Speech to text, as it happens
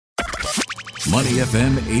Money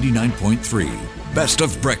FM 89.3. Best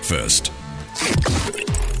of breakfast.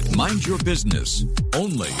 Mind your business.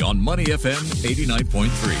 Only on Money FM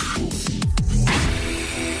 89.3.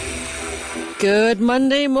 Good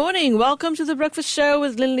Monday morning. Welcome to The Breakfast Show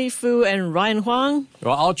with Lin Li Fu and Ryan Huang.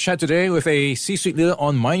 Well, our chat today with a C-suite leader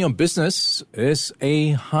on Mind Your Business is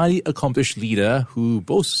a highly accomplished leader who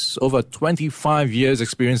boasts over 25 years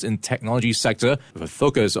experience in technology sector with a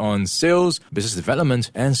focus on sales, business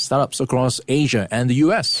development and startups across Asia and the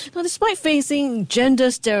US. Now, despite facing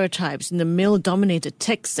gender stereotypes in the male-dominated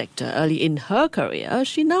tech sector early in her career,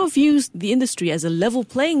 she now views the industry as a level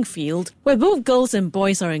playing field where both girls and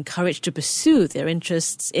boys are encouraged to pursue their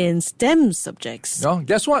interests in STEM subjects. Well,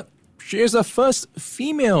 guess what? She is the first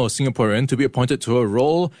female Singaporean to be appointed to a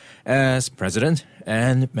role as president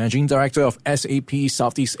and managing director of SAP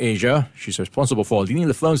Southeast Asia. She's responsible for leading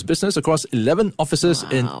the firm's business across 11 offices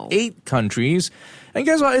in 8 countries. And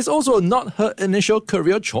guess what? It's also not her initial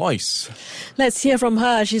career choice. Let's hear from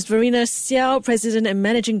her. She's Verena Xiao, president and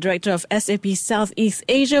managing director of SAP Southeast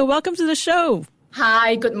Asia. Welcome to the show.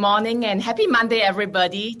 Hi, good morning and happy Monday,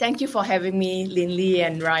 everybody. Thank you for having me, Lin Li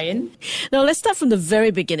and Ryan. Now, let's start from the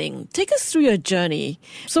very beginning. Take us through your journey.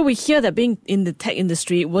 So we hear that being in the tech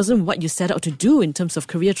industry wasn't what you set out to do in terms of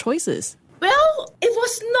career choices. Well, it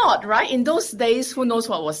was not, right? In those days, who knows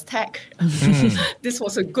what was tech? This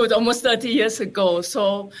was a good almost 30 years ago.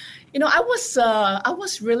 So, I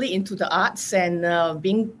was really into the arts and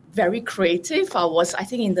being very creative. I was,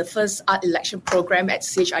 in the first art election program at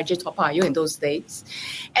CHIJ Toa Payoh in those days.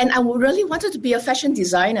 And I really wanted to be a fashion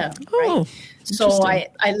designer, right? So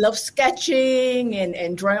I love sketching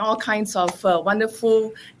and drawing all kinds of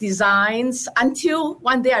wonderful designs until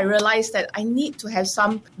one day I realized that I need to have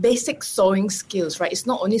some basic sewing skills, right? It's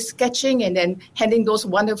not only sketching and then handing those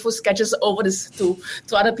wonderful sketches over to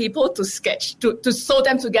other people to sketch, to sew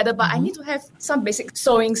them together, but I need to have some basic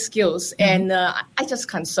sewing skills. And I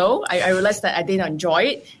just can't sew. I realized that I didn't enjoy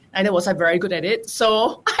it. Neither was I very good at it.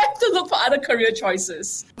 So I had to look for other career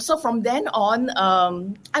choices. So from then on,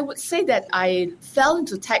 I would say that I fell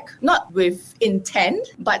into tech, not with intent,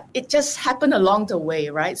 but it just happened along the way,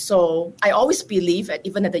 right? So I always believe,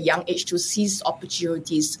 even at a young age, to seize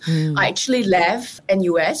opportunities. I actually left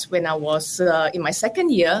NUS when I was in my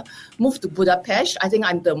second year, moved to Budapest. I think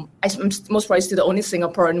I'm most probably still the only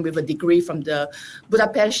Singaporean with a degree from the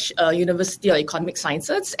Budapest University of Economic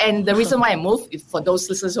Sciences. And the reason why I moved, for those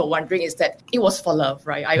listeners who are wondering, is that it was for love,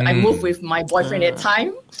 right? I moved with my boyfriend at the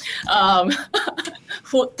time,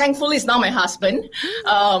 who thankfully is now my husband.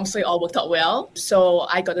 So it all worked out well. So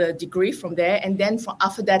I got a degree from there. And then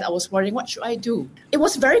after that, I was wondering, what should I do? It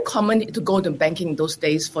was very common to go to banking in those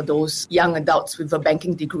days for those young adults with a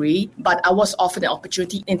banking degree. But I was offered an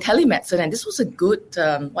opportunity in telemedicine. And this was a good,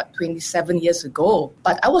 27 years ago.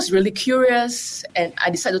 But I was really curious and I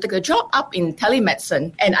decided to take a job up in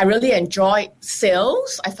telemedicine. And I really enjoyed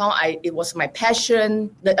sales. I found it was my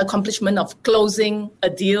passion, the accomplishment of closing a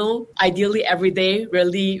deal, ideally every day,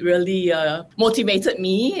 really motivated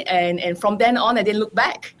me. And from then on, I didn't look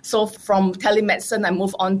back. So from telemedicine, I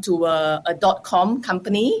moved on to a .com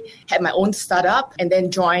company, had my own startup, and then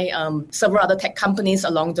joined several other tech companies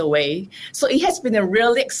along the way. So it has been a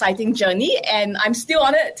really exciting journey, and I'm still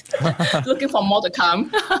on it, looking for more to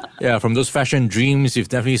come. Yeah, from those fashion dreams, you've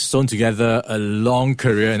definitely sewn together a long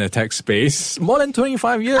career in the tech space. More than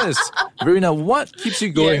 25 years. Verena, what keeps you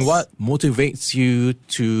going? Yes. What motivates you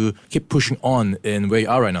to keep pushing on in where you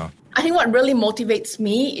are right now? I think what really motivates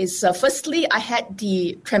me is, firstly, I had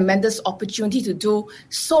the tremendous opportunity to do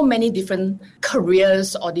so many different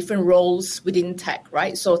careers or different roles within tech,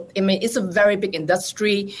 right? So, it's a very big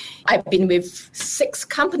industry. I've been with 6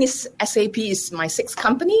 companies. SAP is my 6th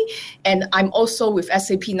company. And I'm also with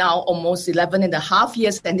SAP now almost 11 and a half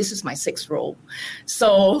years. And this is my 6th role.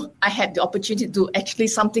 So I had the opportunity to do actually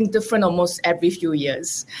something different almost every few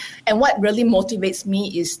years. And what really motivates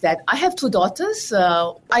me is that I have 2 daughters.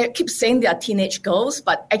 I keep saying they are teenage girls,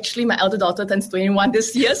 but actually my elder daughter turns 21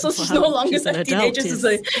 this year, so she's no longer a teenager, she's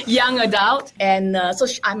a young adult. And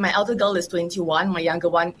my elder girl is 21, my younger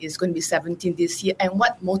one is going to be 17 this year. And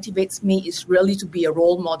what motivates me is really to be a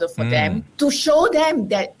role model for them, to show them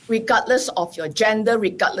that regardless of your gender,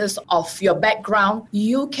 regardless of your background,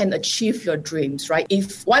 you can achieve your dreams, right?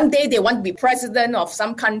 If one day they want to be president of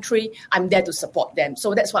some country, I'm there to support them.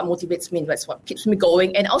 So that's what motivates me, that's what keeps me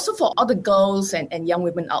going. And also for all the girls and young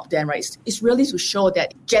women out then, right, is really to show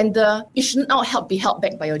that gender, you should not be held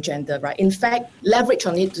back by your gender, right? In fact, leverage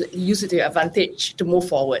on it, to use it to your advantage to move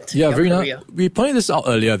forward. Yeah, Verena, we pointed this out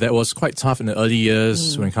earlier that it was quite tough in the early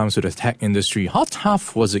years when it comes to the tech industry. How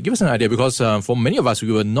tough was it? Give us an idea, because for many of us,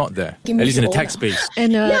 we were not there, at least in the tech space.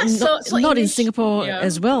 And not in Singapore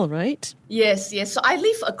as well, right? Yes. So I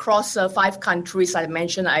live across 5 countries. I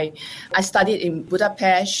mentioned I studied in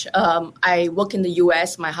Budapest. I work in the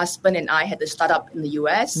US. My husband and I had a startup in the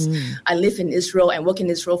US. I live in Israel and work in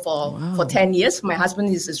Israel for 10 years. My husband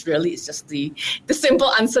is Israeli. It's just the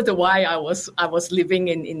simple answer to why I was living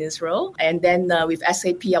in Israel. And then with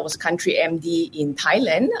SAP, I was country MD in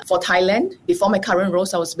Thailand. For Thailand, before my current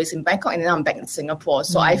roles, I was based in Bangkok, and then I'm back in Singapore.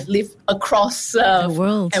 So I've lived across the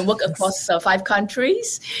world and worked across 5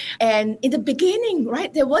 countries. And in the beginning,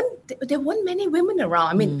 right, there weren't many women around.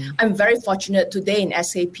 I mean, I'm very fortunate today in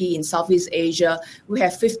SAP in Southeast Asia. We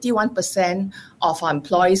have 51% of our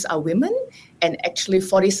employees are women, and actually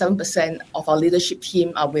 47% of our leadership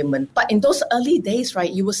team are women. But in those early days, right,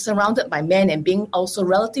 you were surrounded by men, and being also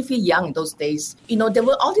relatively young in those days, there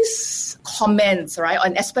were all these comments, right?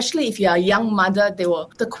 And especially if you're a young mother,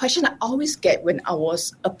 the question I always get when I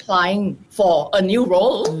was applying for a new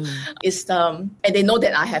role is, and they know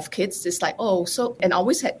that I have kids, it's like, and I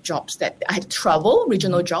always had jobs that I had travel,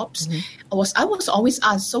 regional jobs. I was always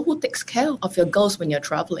asked, so who takes care of your girls when you're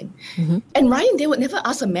traveling? And Ryan, they would never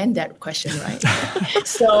ask a man that question, right?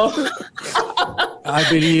 So I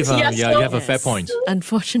believe you have a fair point.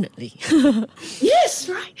 Unfortunately. Yes,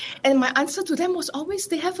 right. And my answer to them was always,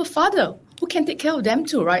 they have a father who can take care of them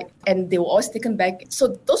too, right? And they were always taken back. So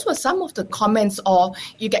those were some of the comments, or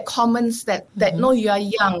you get comments that no, you are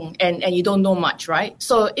young and you don't know much, right?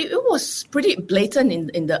 So it was pretty blatant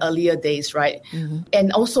in the earlier days, right?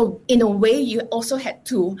 And also, in a way, you also had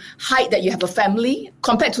to hide that you have a family,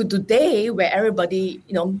 compared to today where everybody,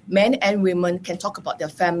 men and women can talk about their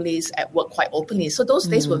families at work quite openly. So those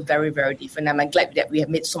days were very, very different. And I'm glad that we have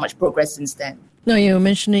made so much progress since then. Now, you were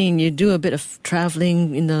mentioning you do a bit of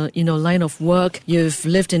traveling in the line of work. You've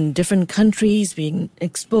lived in different countries, being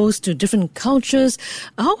exposed to different cultures.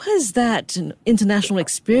 How has that international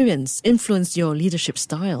experience influenced your leadership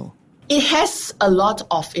style? It has a lot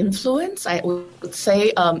of influence, I would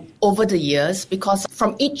say, over the years, because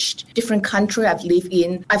from each different country I've lived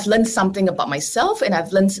in, I've learned something about myself, and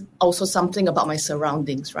I've learned also something about my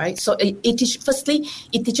surroundings, right? So it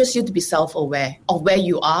teaches you to be self-aware of where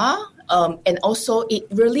you are. And also, it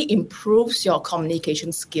really improves your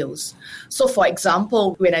communication skills. So, for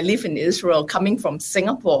example, when I live in Israel, coming from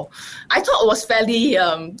Singapore, I thought I was fairly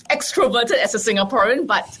extroverted as a Singaporean.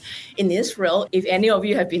 But in Israel, if any of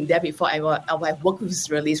you have been there before, I have worked with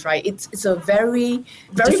Israelis, right? It's a very,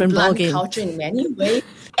 very different blunt culture in many ways.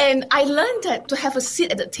 And I learned that to have a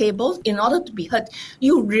seat at the table, in order to be heard,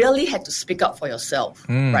 you really had to speak up for yourself,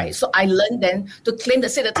 right? So I learned then to claim the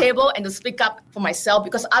seat at the table and to speak up for myself,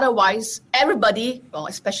 because otherwise everybody, well,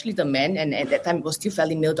 especially the men, and at that time it was still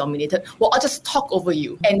fairly male-dominated, will all just talk over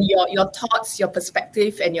you. And your thoughts, your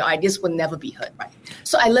perspective, and your ideas will never be heard, right?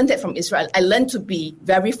 So I learned that from Israel. I learned to be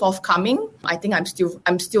very forthcoming. I think I'm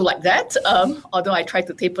still like that, although I try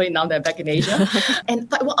to taper it now that I'm back in Asia.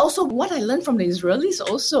 But also what I learned from the Israelis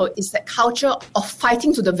also is that culture of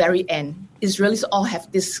fighting to the very end. Israelis all have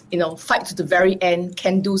this, fight to the very end,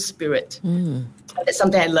 can-do spirit. That's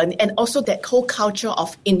something I learned. And also that whole culture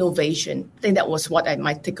of innovation. I think that was what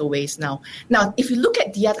my takeaways now. Now, if you look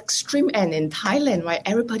at the other extreme end in Thailand, right,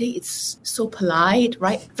 everybody is so polite,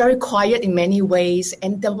 right, very quiet in many ways.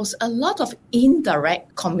 And there was a lot of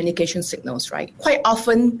indirect communication signals, right? Quite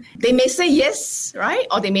often, they may say yes, right,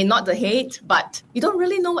 or they may nod the head, but you don't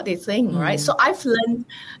really know what they think, right? So I've learned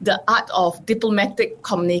the art of diplomatic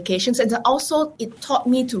communications. And also, it taught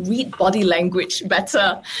me to read body language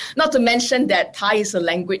better. Not to mention that Thai is a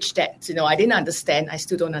language that, I didn't understand. I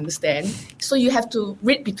still don't understand. So you have to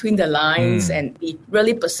read between the lines and be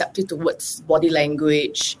really perceptive towards body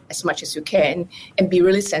language as much as you can, and be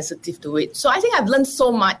really sensitive to it. So I think I've learned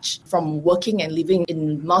so much from working and living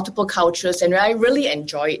in multiple cultures, and I really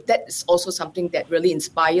enjoy it. That is also something that really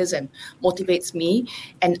inspires and motivates me.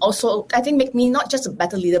 And also, I think make me not just a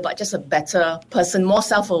better leader, but just a better person, more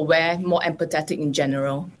self-aware, more empathetic in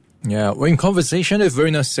general. Yeah, we're in conversation with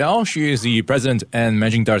Verena Sell. She is the President and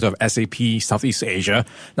Managing Director of SAP Southeast Asia.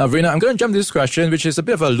 Now, Verena, I'm going to jump to this question, which is a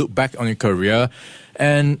bit of a look back on your career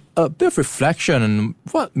and a bit of reflection on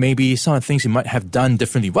what maybe some of the things you might have done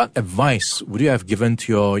differently. What advice would you have given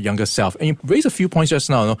to your younger self? And you raised a few points just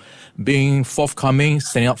now, being forthcoming,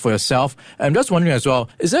 standing up for yourself. And I'm just wondering as well,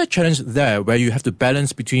 is there a challenge there where you have to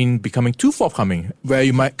balance between becoming too forthcoming, where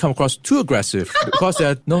you might come across too aggressive? Because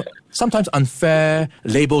there are sometimes unfair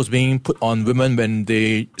labels being put on women when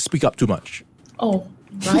they speak up too much? Oh,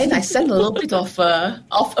 right. I sense a little bit of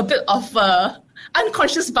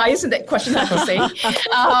unconscious bias in that question, I have to say.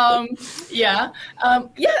 I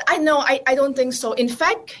know. I don't think so. In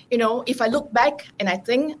fact, if I look back and I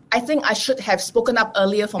think I should have spoken up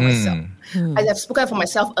earlier for myself. I have spoken up for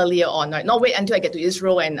myself earlier on, right? Not wait until I get to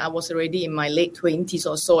Israel and I was already in my late 20s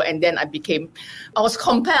or so, and then I was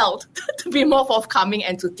compelled to be more forthcoming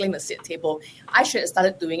and to claim a seat at the table. I should have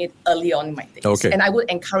started doing it early on in my days. Okay. And I would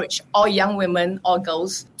encourage all young women, all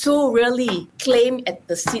girls, to really claim at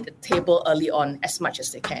the seat at the table early on as much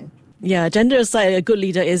as they can. Yeah, gender aside, a good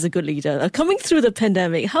leader is a good leader. Coming through the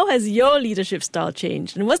pandemic, how has your leadership style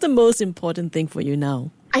changed? And what's the most important thing for you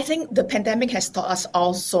now? I think the pandemic has taught us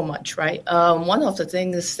all so much, right? One of the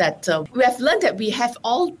things that we have learned that we have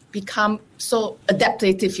all become so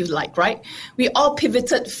adaptive, if you like, right? We all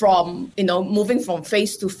pivoted from, moving from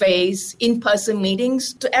face-to-face, in-person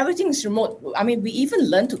meetings to everything's remote. I mean, we even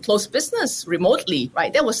learned to close business remotely,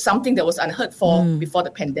 right? That was something that was unheard of before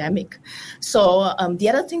the pandemic. So the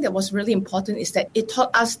other thing that was really important is that it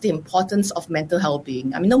taught us the importance of mental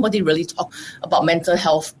health-being. I mean, nobody really talked about mental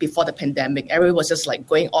health before the pandemic. Everyone was just like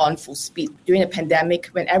going on full speed. During the pandemic,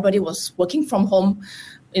 when everybody was working from home,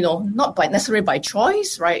 not necessarily by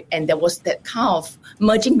choice, right? And there was that kind of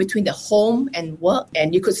merging between the home and work,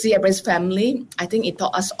 and you could see everybody's family. I think it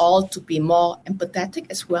taught us all to be more empathetic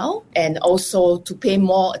as well, and also to pay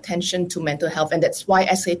more attention to mental health. And that's why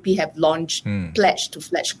SAP have launched Pledge to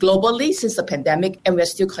Fledge globally since the pandemic, and we're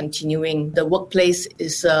still continuing. The workplace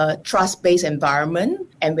is a trust-based environment,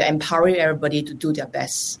 and we're empowering everybody to do their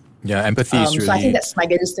best. Yeah, empathy is really... So I think that's my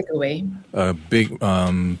greatest takeaway. A big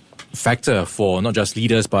factor for not just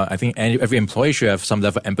leaders, but I think every employee should have some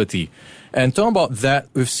level of empathy. And talking about that,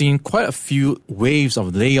 we've seen quite a few waves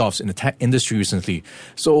of layoffs in the tech industry recently.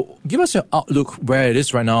 So give us your outlook where it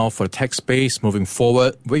is right now for the tech space moving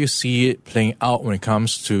forward, where you see it playing out when it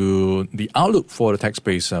comes to the outlook for the tech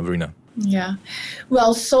space, Verena. Yeah.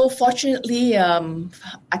 Well, so fortunately, I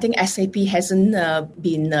think SAP hasn't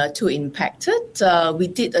been too impacted. We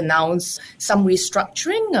did announce some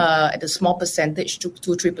restructuring at a small percentage,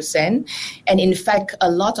 2-3%. And in fact,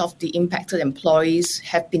 a lot of the impacted employees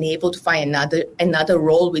have been able to find another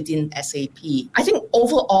role within SAP. I think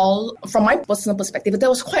overall, from my personal perspective, there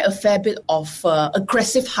was quite a fair bit of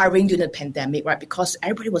aggressive hiring during the pandemic, right? Because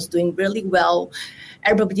everybody was doing really well.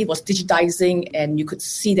 Everybody was digitizing, and you could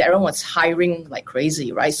see that everyone was hiring like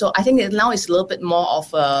crazy, right? So I think that now it's a little bit more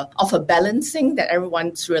of a balancing, that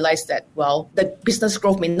everyone's realized that, well, the business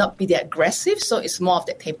growth may not be that aggressive, so it's more of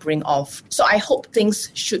that tapering off. So I hope things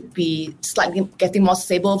should be slightly getting more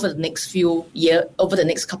stable over the next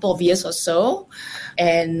couple of years or so.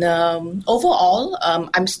 And overall,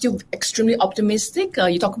 I'm still extremely optimistic.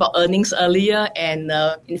 You talked about earnings earlier, and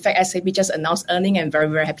in fact, SAP just announced earnings. I'm very,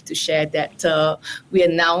 very happy to share that we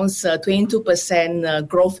announced 22%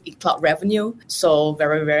 growth in cloud revenue. So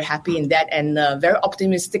very, very happy in that, and very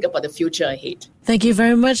optimistic about the future ahead. Thank you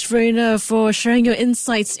very much, Verena, for sharing your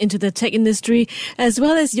insights into the tech industry, as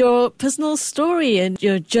well as your personal story and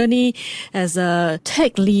your journey as a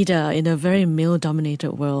tech leader in a very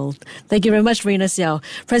male-dominated world. Thank you very much, Verena Xiao,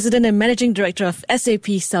 President and Managing Director of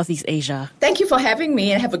SAP Southeast Asia. Thank you for having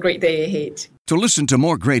me, and have a great day ahead. To listen to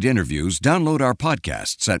more great interviews, download our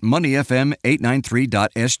podcasts at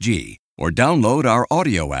moneyfm893.sg or download our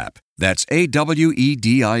audio app. That's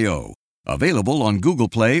AWEDIO. Available on Google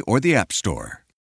Play or the App Store.